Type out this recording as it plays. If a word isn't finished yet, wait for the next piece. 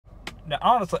Now,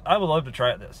 honestly, I would love to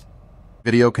try this.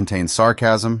 Video contains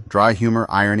sarcasm, dry humor,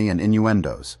 irony, and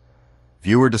innuendos.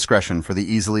 Viewer discretion for the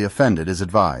easily offended is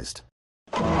advised.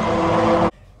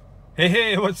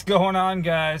 Hey, what's going on,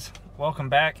 guys? Welcome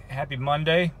back. Happy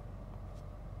Monday.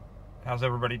 How's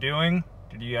everybody doing?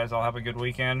 Did you guys all have a good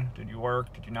weekend? Did you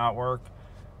work? Did you not work?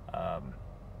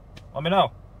 Let me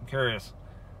know. I'm curious.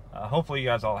 Hopefully you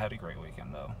guys all had a great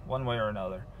weekend, though, one way or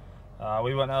another.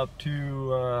 We went up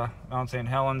to Mount St.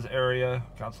 Helens area,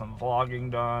 got some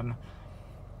vlogging done.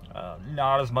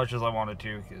 Not as much as I wanted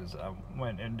to, because I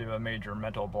went into a major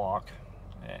mental block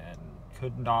and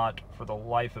could not, for the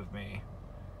life of me,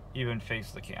 even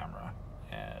face the camera.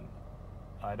 And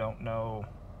I don't know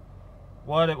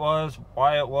what it was,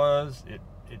 why it was, it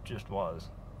just was.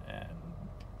 And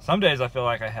some days I feel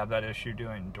like I have that issue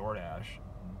doing DoorDash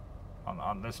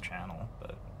on this channel,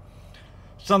 but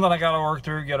something I gotta work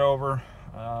through, get over.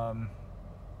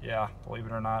 Yeah, believe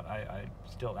it or not, I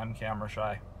still am camera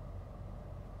shy.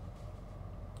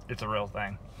 It's a real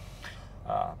thing.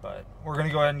 But we're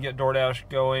gonna go ahead and get DoorDash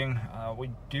going. We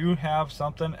do have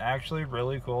something actually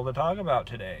really cool to talk about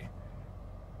today.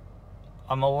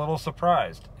 I'm a little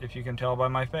surprised, if you can tell by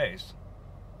my face.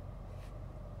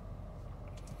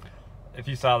 If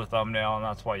you saw the thumbnail and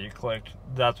that's why you clicked,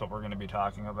 that's what we're going to be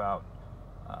talking about.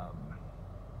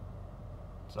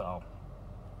 So,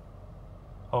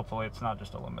 hopefully it's not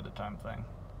just a limited time thing.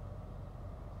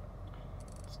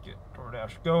 Let's get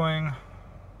DoorDash going.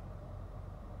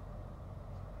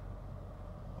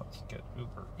 Let's get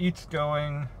Uber Eats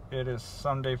going. It is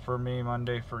Sunday for me,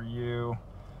 Monday for you,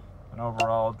 and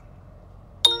overall,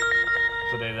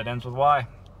 it's a day that ends with Y.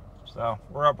 So,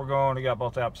 we're up, we're going, we got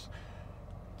both apps.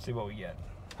 See what we get.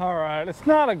 All right, it's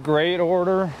not a great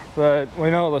order, but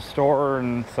we know the store,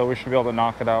 and so we should be able to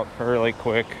knock it out fairly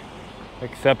quick.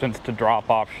 Acceptance to drop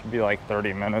off should be like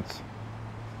 30 minutes.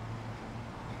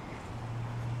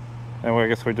 Anyway, I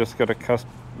guess we just got a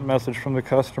message from the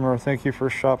customer. Thank you for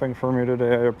shopping for me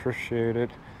today. I appreciate it.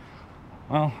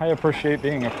 Well, I appreciate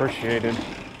being appreciated.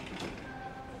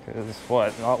 Because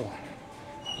what?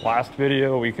 Last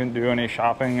video we couldn't do any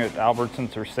shopping at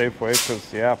Albertsons or Safeway because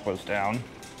the app was down.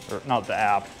 Or not the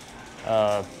app,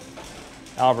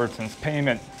 Albertsons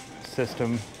payment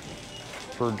system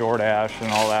for DoorDash and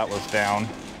all that was down.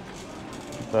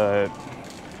 But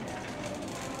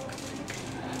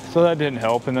so that didn't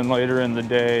help. And then later in the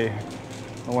day,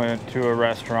 I went to a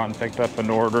restaurant and picked up an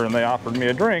order, and they offered me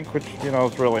a drink, which, you know,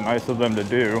 is really nice of them to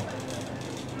do.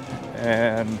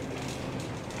 And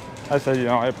I said, you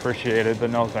know, I appreciate it,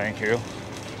 but no thank you.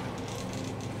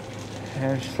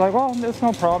 And she's like, well, it's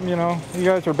no problem, you know, you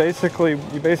guys are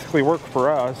you basically work for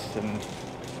us, and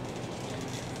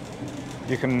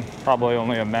you can probably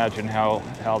only imagine how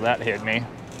that hit me.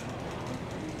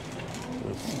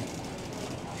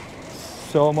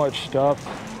 So much stuff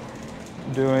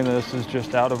doing this is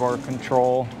just out of our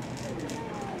control.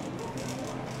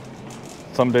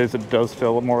 Some days it does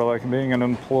feel more like being an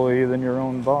employee than your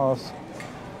own boss,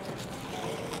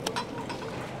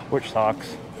 which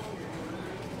sucks.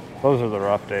 Those are the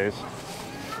rough days.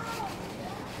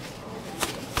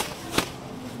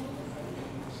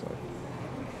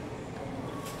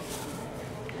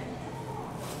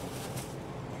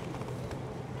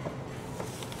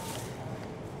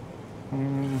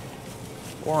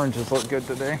 Oranges look good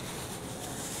today.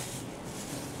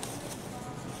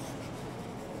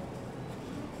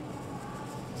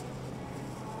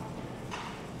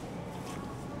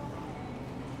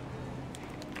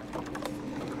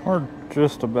 We're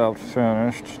just about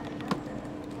finished.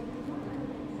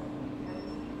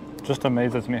 Just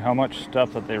amazes me how much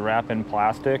stuff that they wrap in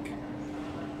plastic,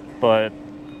 but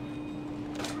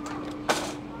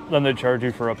then they charge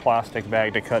you for a plastic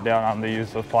bag to cut down on the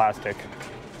use of plastic.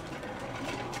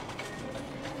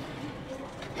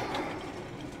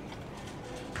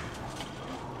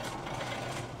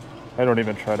 I don't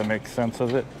even try to make sense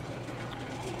of it.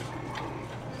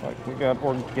 It's like we got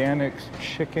organic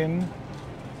chicken.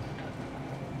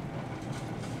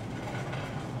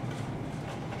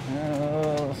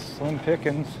 Slim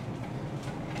pickings,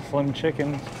 slim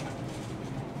chickens,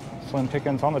 slim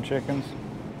pickings on the chickens.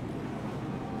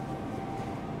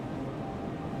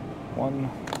 One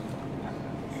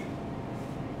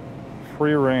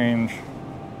free range,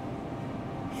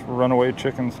 just runaway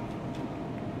chickens.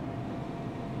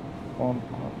 One,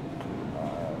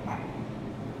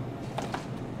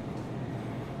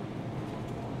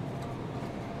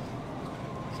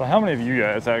 so how many of you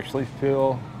guys actually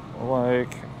feel like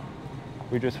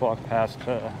we just walked past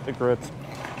the grits?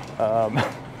 How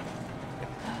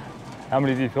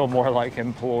many of you feel more like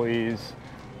employees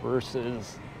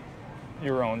versus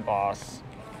your own boss?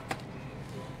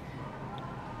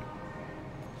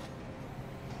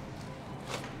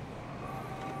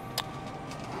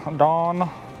 Dawn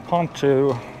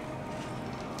Poncho.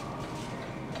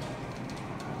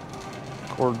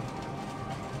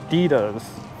 Gorditas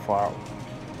flour.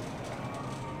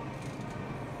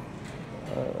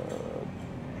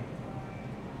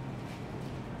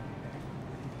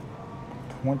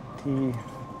 26.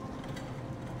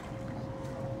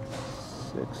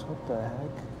 What the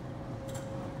heck?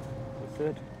 Is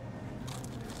it?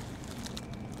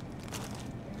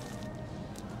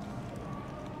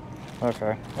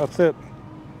 Okay, that's it.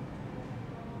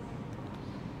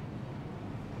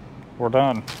 We're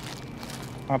done.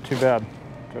 Not too bad.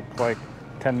 Took like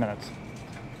 10 minutes.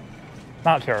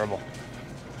 Not terrible.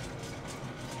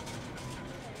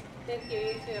 Thank you,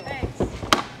 you too. Thanks.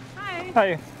 Hi.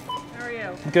 Hi. How are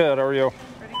you? Good, how are you?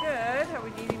 Pretty good. Are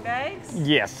we needing bags?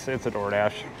 Yes, it's a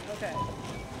DoorDash. Okay.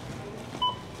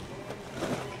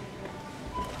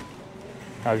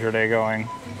 How's your day going?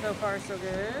 So far, so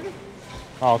good.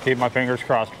 I'll keep my fingers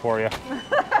crossed for you.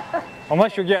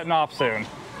 Unless you're getting off soon.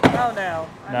 Oh, no.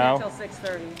 I'm No? here till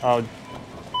 6:30.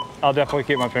 I'll definitely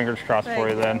keep my fingers crossed for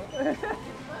you then.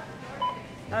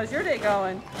 How's your day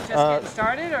going? Just getting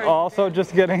started? Or Also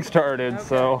just getting started, Okay.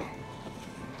 so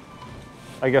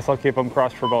I guess I'll keep them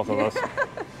crossed for both of us.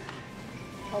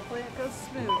 Hopefully it goes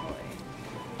smoothly.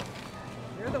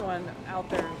 You're the one out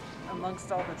there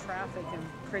amongst all the traffic and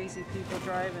crazy people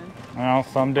driving. Well,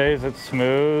 some days it's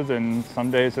smooth and some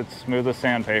days it's smooth as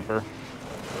sandpaper.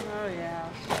 Oh, yeah.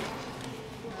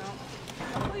 Well,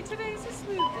 hopefully today's a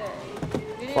smooth day.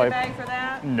 You need a Like- bag for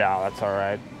that? No, that's all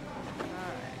right. All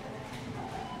right.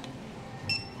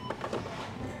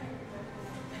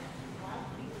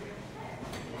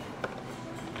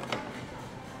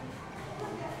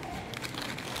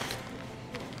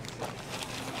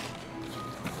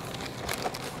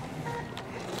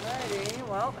 Alrighty,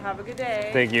 well, have a good day.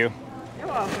 Thank you. You're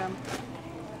welcome.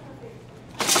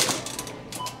 How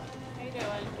you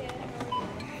doing?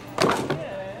 Good.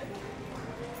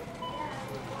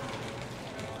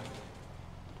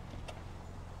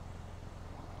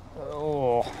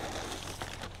 Oh.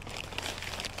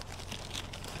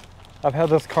 I've had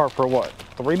this car for what,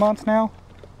 3 months now?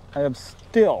 I am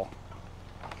still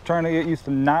trying to get used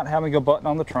to not having a button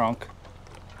on the trunk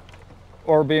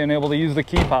or being able to use the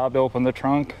key fob to open the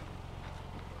trunk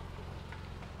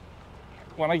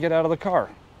when I get out of the car.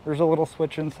 There's a little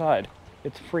switch inside.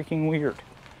 It's freaking weird.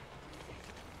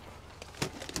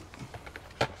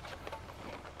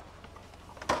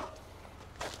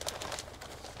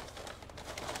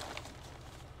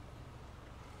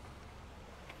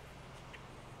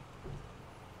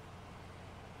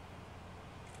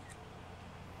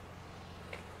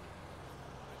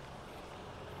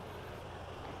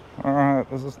 Alright,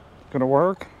 this is gonna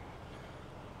work.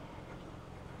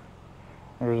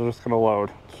 Or is it just gonna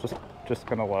load? It's just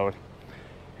gonna load.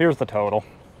 Here's the total.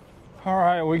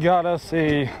 Alright, we got us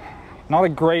not a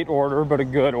great order, but a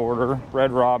good order.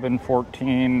 Red Robin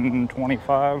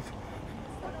 14.25.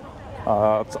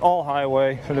 It's all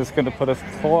highway. It is gonna put us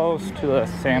close to the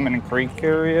Salmon Creek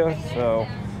area, so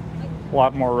a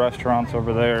lot more restaurants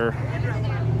over there.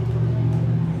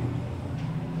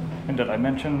 And did I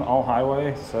mention all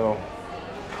highway? So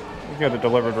we got it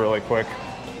delivered really quick.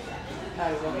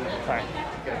 Hi.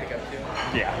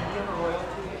 Yeah.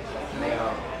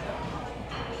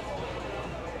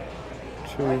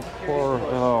 2, 4.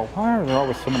 Oh, why are there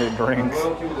always so many drinks?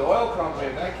 Royalty with the oil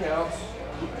company, that counts.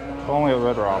 Only a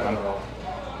Red Robin.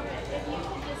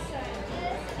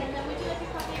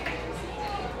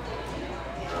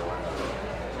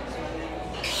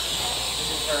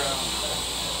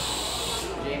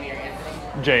 Jamie or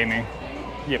Anthony? Jamie.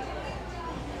 Yep.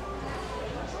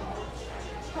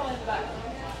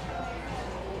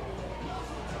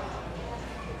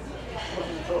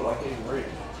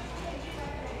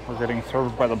 We're getting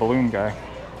served by the balloon guy.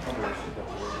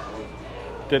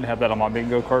 Didn't have that on my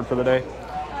bingo card for the day.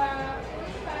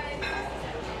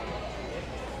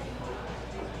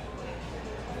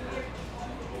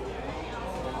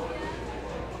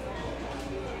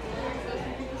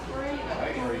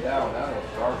 I can read that one. That was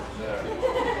garbage there.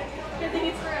 Good thing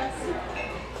it's for us.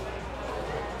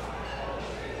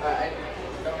 I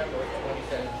don't remember which one you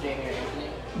said. Jamie or Anthony?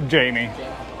 Jamie.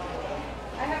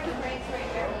 I have the drinks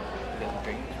right there. The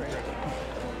drinks right there.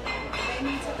 They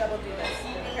need to double do this. Be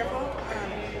careful.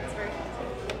 It's very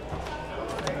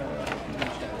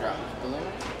Drop balloon.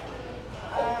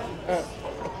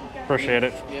 Appreciate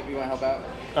it. Yep, you want to help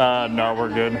out? No, we're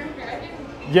good.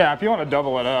 Yeah, if you want to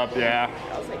double it up, yeah.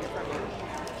 I'll take it from you.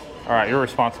 All right, you're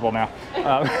responsible now.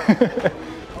 Oh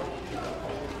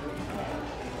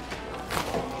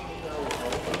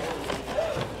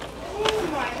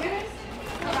my goodness.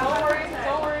 Don't worry,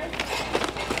 don't worry.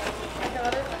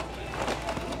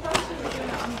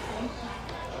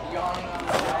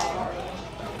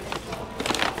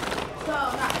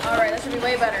 gonna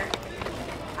be way better.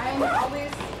 I'm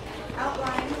always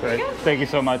outlined. Great. Thank you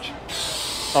so much.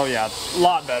 Oh yeah, a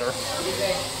lot better.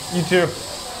 You too.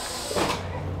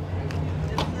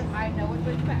 I know what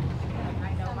to expect.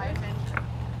 I know my adventure.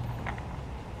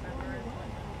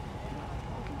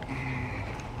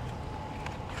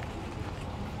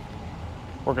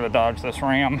 We're gonna dodge this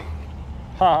ram.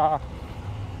 Ha!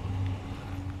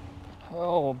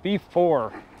 Oh,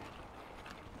 B4.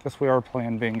 Guess we are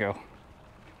playing bingo.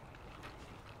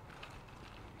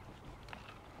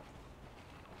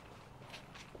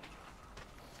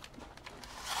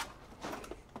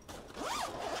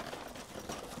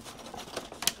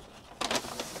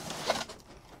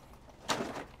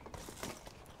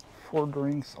 Four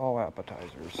drinks, all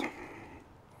appetizers.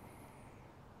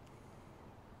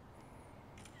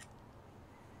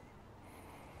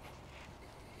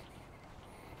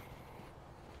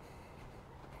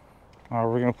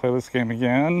 We're gonna play this game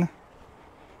again.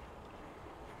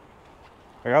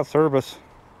 I got service.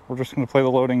 We're just gonna play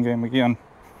the loading game again.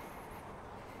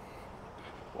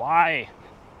 Why?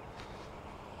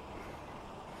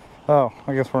 Oh,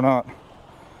 I guess we're not.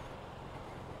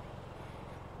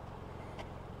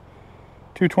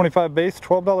 $2.25 base,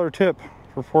 $12 tip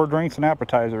for 4 drinks and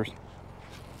appetizers.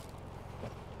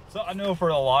 So I know for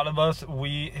a lot of us,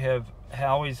 we've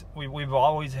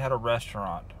always had a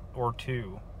restaurant or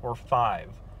 2 or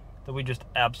 5 that we just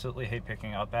absolutely hate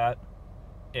picking up at,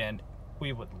 and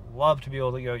we would love to be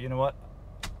able to go, you know what?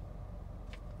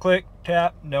 Click,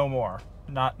 tap, no more.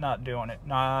 Not doing it.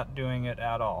 Not doing it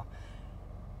at all.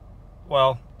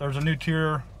 Well, there's a new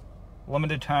tier,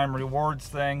 limited time rewards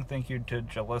thing. Thank you to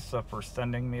Jalissa for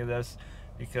sending me this,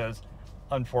 because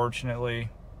unfortunately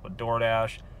with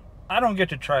DoorDash, I don't get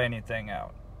to try anything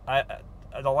out.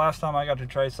 The last time I got to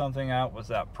try something out was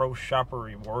that Pro Shopper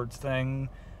Rewards thing.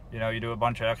 You know, you do a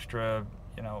bunch of extra,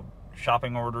 you know,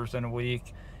 shopping orders in a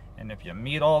week, and if you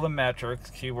meet all the metrics,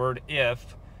 keyword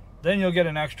if, then you'll get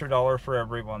an extra $1 for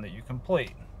every one that you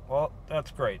complete. Well, that's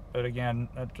great, but again,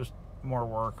 that's just more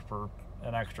work for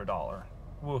an extra $1.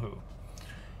 Woohoo.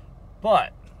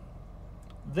 But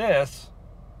this,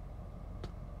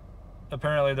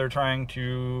 apparently they're trying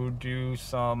to do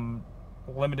some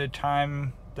limited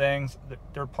time things.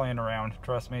 They're playing around.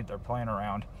 Trust me, they're playing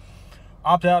around.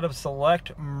 Opt out of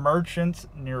select merchants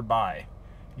nearby.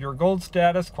 Your gold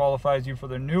status qualifies you for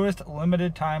the newest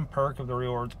limited time perk of the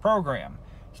rewards program.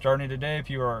 Starting today,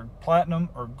 if you are platinum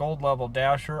or gold level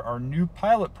dasher, our new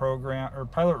pilot program or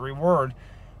pilot reward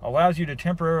allows you to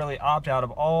temporarily opt out of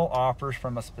all offers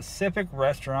from a specific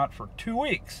restaurant for 2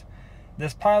 weeks.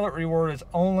 This pilot reward is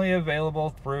only available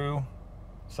through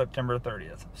September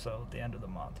 30th, so the end of the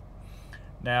month.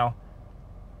 Now,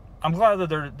 I'm glad that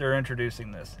they're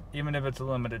introducing this, even if it's a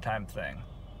limited time thing.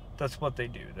 That's what they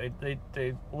do.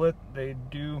 They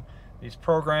do these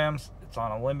programs. It's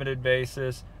on a limited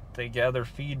basis. They gather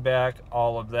feedback,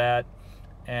 all of that,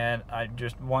 and I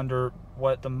just wonder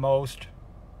what the most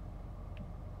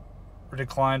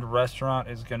declined restaurant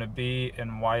is going to be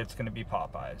and why it's going to be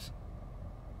Popeyes.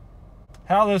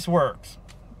 How this works: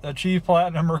 achieve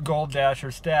platinum or gold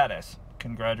dasher status.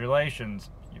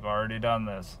 Congratulations, you've already done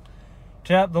this.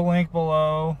 Tap the link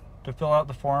below to fill out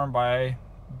the form by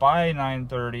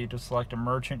 9:30 to select a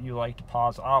merchant you like to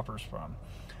pause offers from.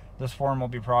 This form will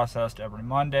be processed every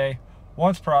Monday.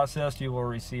 Once processed, you will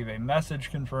receive a message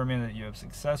confirming that you have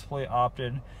successfully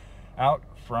opted out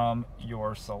from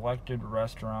your selected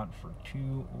restaurant for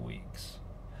 2 weeks.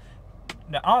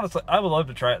 Now, honestly, I would love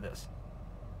to try this.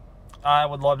 I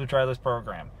would love to try this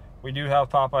program. We do have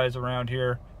Popeyes around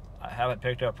here. I haven't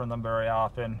picked up from them very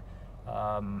often.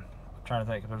 I'm trying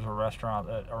to think if there's a restaurant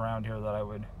around here that I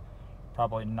would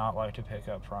probably not like to pick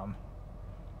up from.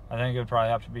 I think it would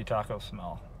probably have to be Taco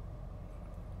Smell.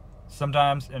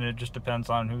 Sometimes, and it just depends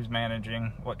on who's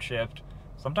managing what shift,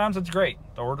 sometimes it's great.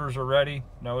 The orders are ready,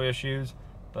 no issues,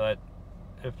 but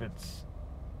if it's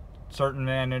certain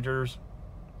managers,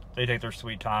 they take their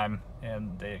sweet time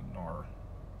and they ignore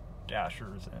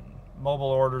dashers and mobile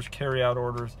orders, carry-out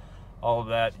orders, all of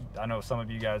that. I know some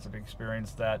of you guys have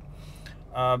experienced that.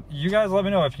 You guys let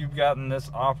me know if you've gotten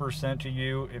this offer sent to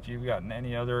you, if you've gotten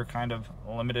any other kind of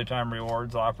limited time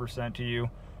rewards offer sent to you.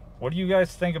 What do you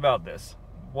guys think about this?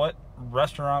 What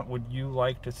restaurant would you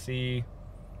like to see?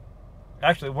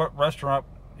 Actually, what restaurant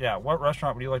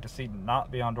would you like to see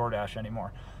not be on DoorDash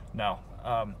anymore? No.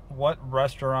 What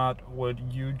restaurant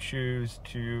would you choose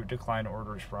to decline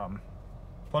orders from?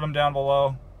 Put them down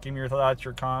below. Give me your thoughts,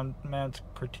 your comments,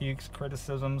 critiques,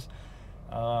 criticisms,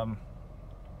 all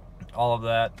of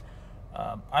that.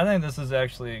 I think this is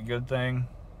actually a good thing.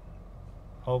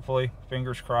 Hopefully,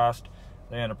 fingers crossed,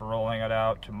 they end up rolling it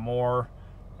out to more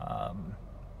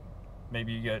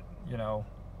Maybe you get, you know,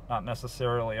 not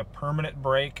necessarily a permanent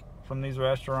break from these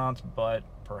restaurants, but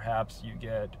perhaps you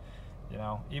get, you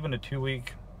know, even a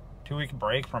two-week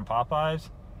break from Popeyes.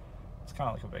 It's kind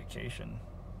of like a vacation.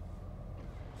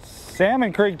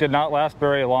 Salmon Creek did not last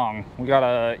very long. We got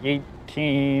a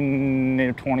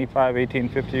 1825,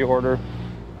 1850 order,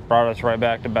 brought us right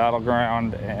back to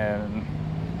Battleground, and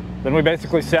then we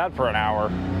basically sat for an hour.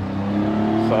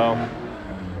 So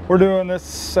we're doing this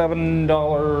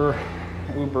 $7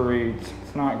 Uber Eats.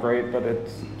 It's not great, but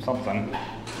it's something.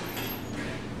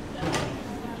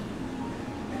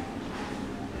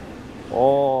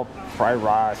 Oh, fried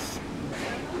rice.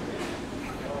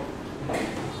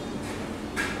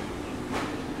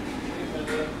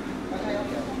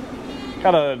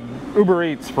 Got a Uber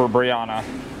Eats for Brianna.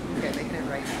 Okay, making it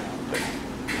right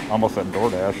now. Almost said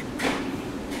DoorDash.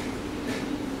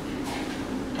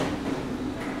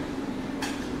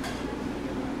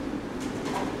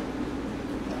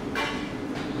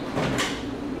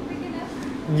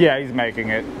 Yeah, he's making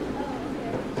it.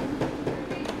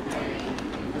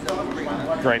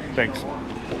 Great, thanks.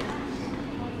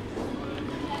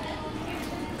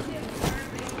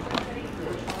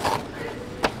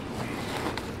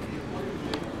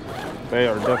 They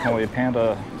are definitely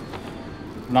Panda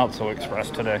not so express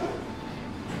today.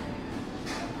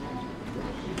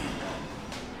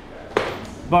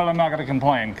 But I'm not going to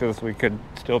complain because we could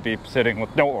still be sitting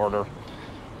with no order.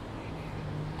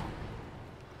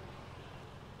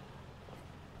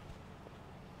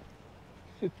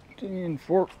 $15,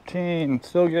 $14,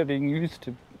 still getting used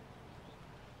to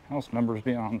house numbers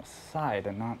being on the side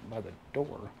and not by the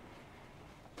door.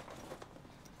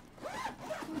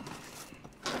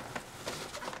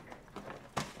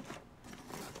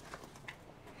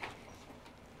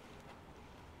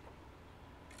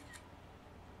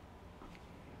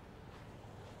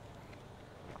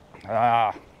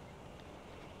 Ah.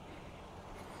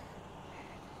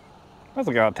 That's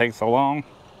gotta take so long.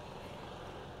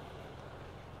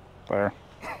 There.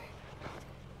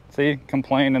 See,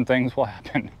 complain and things will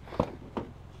happen.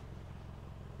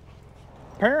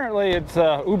 Apparently it's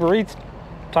Uber Eats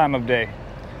time of day.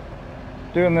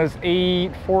 Doing this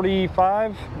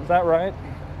 8:45, is that right?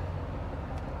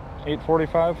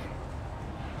 8:45?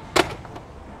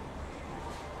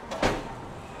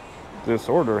 This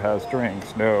order has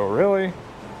drinks. No, really?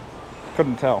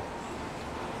 Couldn't tell.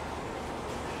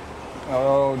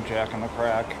 Oh, Jack in the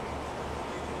Crack.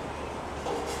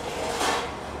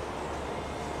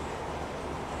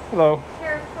 Hello.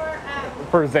 Here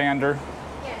For Xander.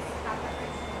 yes, perfect.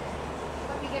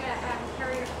 Let me get a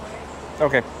carrier for it.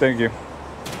 Okay, thank you.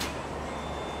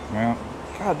 Yeah.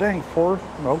 God dang, 4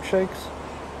 milkshakes?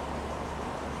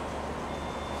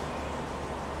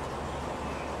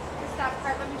 Stop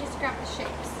part. Let me just grab the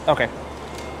shakes. Okay.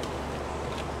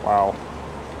 Wow.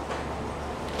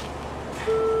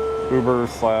 Uber /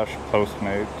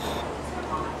 Postmates.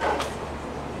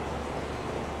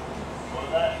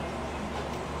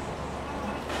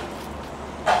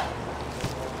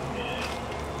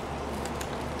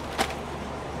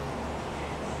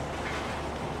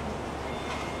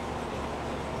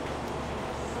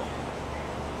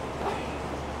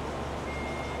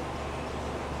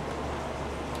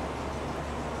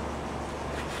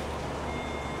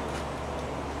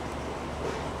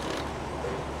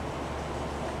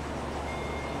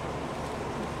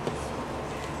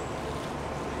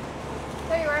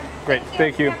 There you are. Great,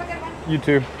 thank you. Have a good one. You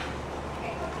too.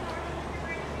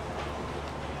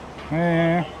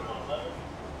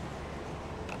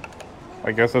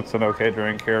 I guess it's an okay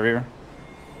drink carrier.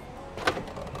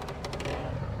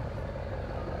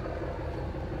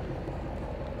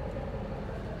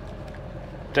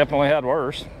 Definitely had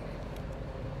worse.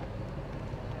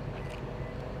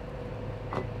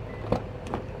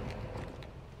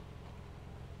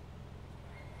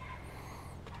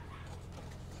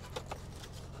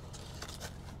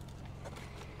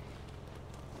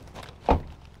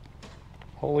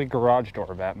 Holy garage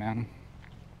door, Batman.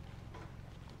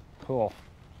 Cool.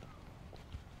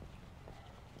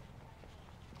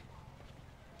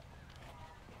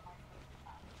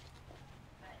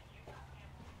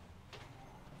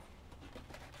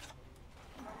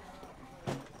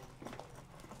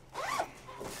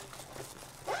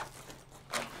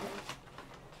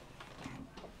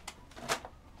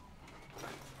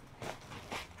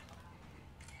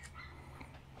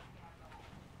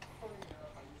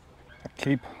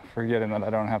 Keep forgetting that I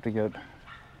don't have to get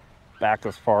back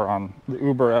as far on the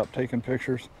Uber app taking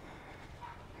pictures.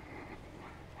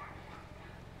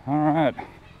 All right.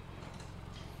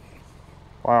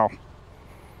 Wow.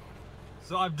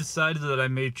 So I've decided that I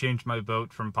may change my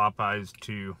vote from Popeyes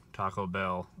to Taco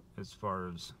Bell as far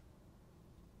as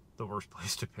the worst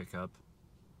place to pick up.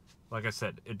 Like I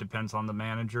said, it depends on the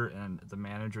manager, and the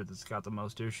manager that's got the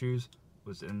most issues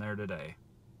was in there today.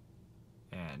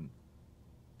 And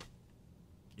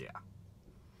yeah.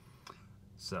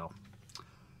 So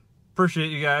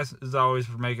appreciate you guys as always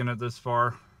for making it this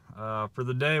far. For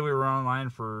the day, we were online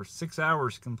for 6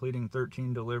 hours, completing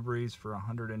 13 deliveries for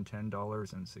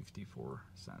 $110.64.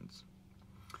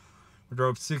 We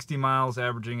drove 60 miles,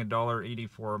 averaging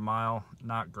 $1.84 a mile.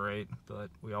 Not great, but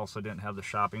we also didn't have the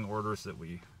shopping orders that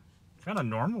we kind of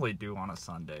normally do on a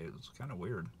Sunday. It was kind of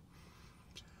weird.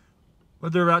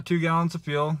 But they're about 2 gallons of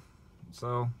fuel,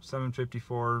 so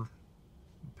 $7.54,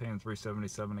 paying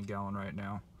 $3.77 a gallon right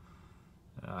now.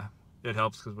 It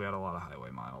helps because we had a lot of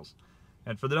highway miles.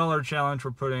 And for the dollar challenge,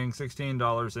 we're putting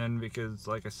 $16 in because,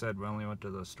 like I said, we only went to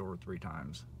the store 3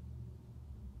 times.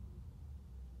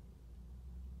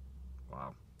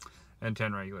 Wow. And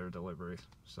 10 regular deliveries.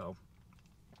 So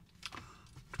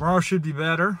tomorrow should be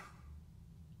better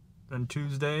than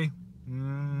Tuesday.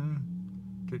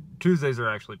 Tuesdays are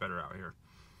actually better out here.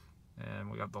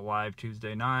 And we got the live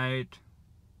Tuesday night.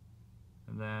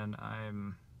 And then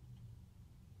I'm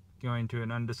going to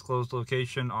an undisclosed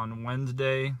location on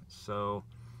Wednesday, so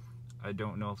I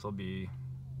don't know if there'll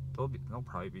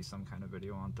probably be some kind of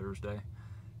video on Thursday,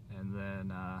 and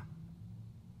then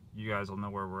you guys will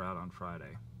know where we're at on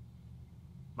Friday.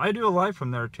 Might do a live from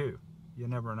there too, you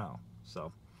never know.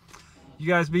 So you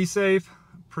guys be safe,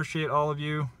 appreciate all of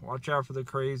you, watch out for the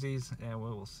crazies, and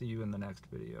we will see you in the next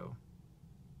video.